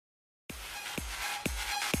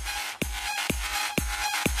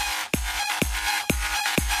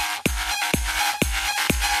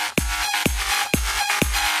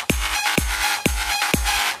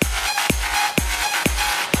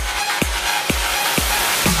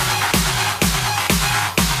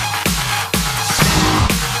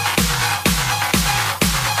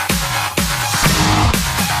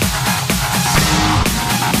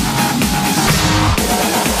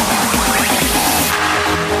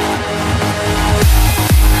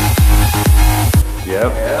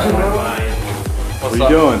What are you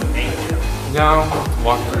doing? Now,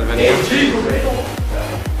 walking to the venue.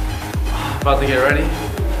 About to get ready.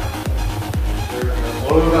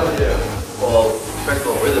 What are we about to do? Well, first of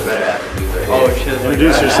all, we're the better athletes right here. Oh shit.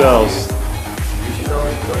 Introduce yourselves.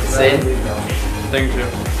 Sin. Thing two.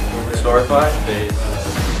 Storify.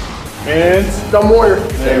 And Dumb Warrior.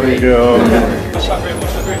 there we go.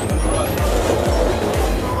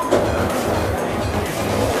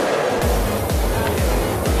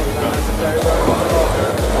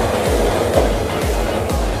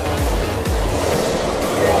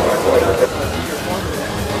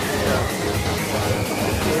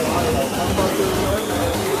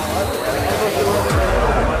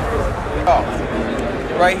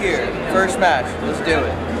 Right here, first match. Let's do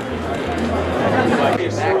it.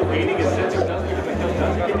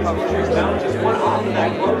 Just one off the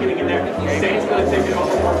back, getting in there. Saint's gonna take it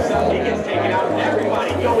off. He gets taken out.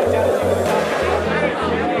 Everybody going down to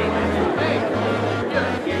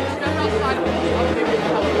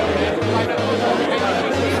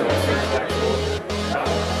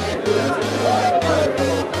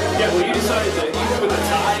yeah, well, you decided that even with a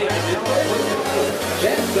tie, I didn't.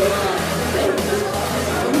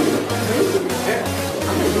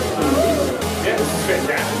 Yeah, this is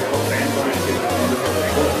fantastic.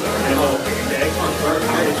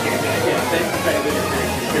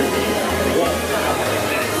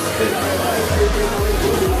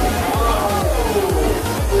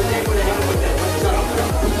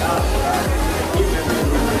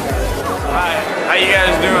 Hi, how you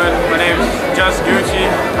guys doing? My name's Justus.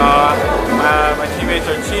 My teammates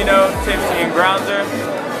are Chino, Tipsy, and Grounder.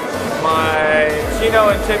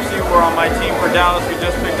 Chino and Tipsy were on my team for Dallas. We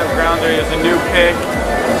just picked up Grounder as a new pick.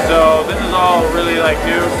 So this is all really like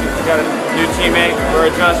new since we got a new teammate for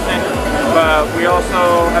Justin. But we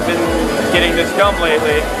also have been getting this gum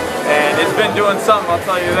lately. And it's been doing something, I'll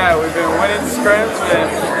tell you that. We've been winning scrims and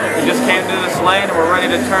we just came to this lane and we're ready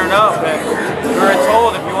to turn up. And we were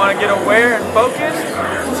told if you want to get aware and focused,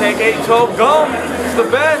 take 812 gum. It's the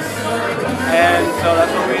best. And so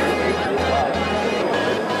that's what we do.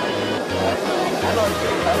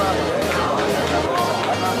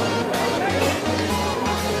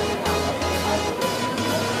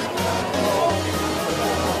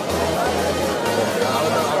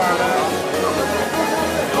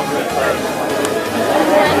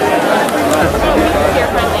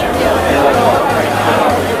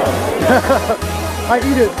 I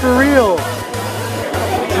eat it for real.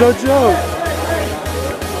 No joke.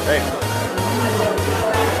 Hey.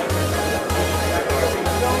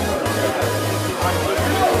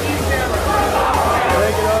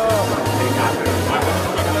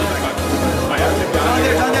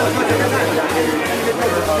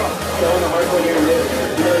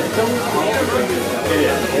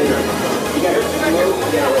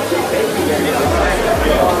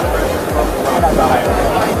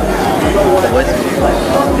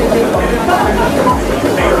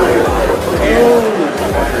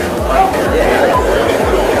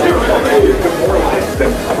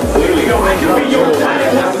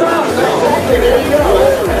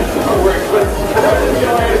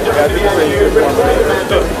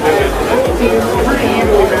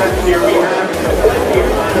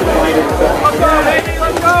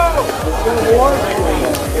 Let's go!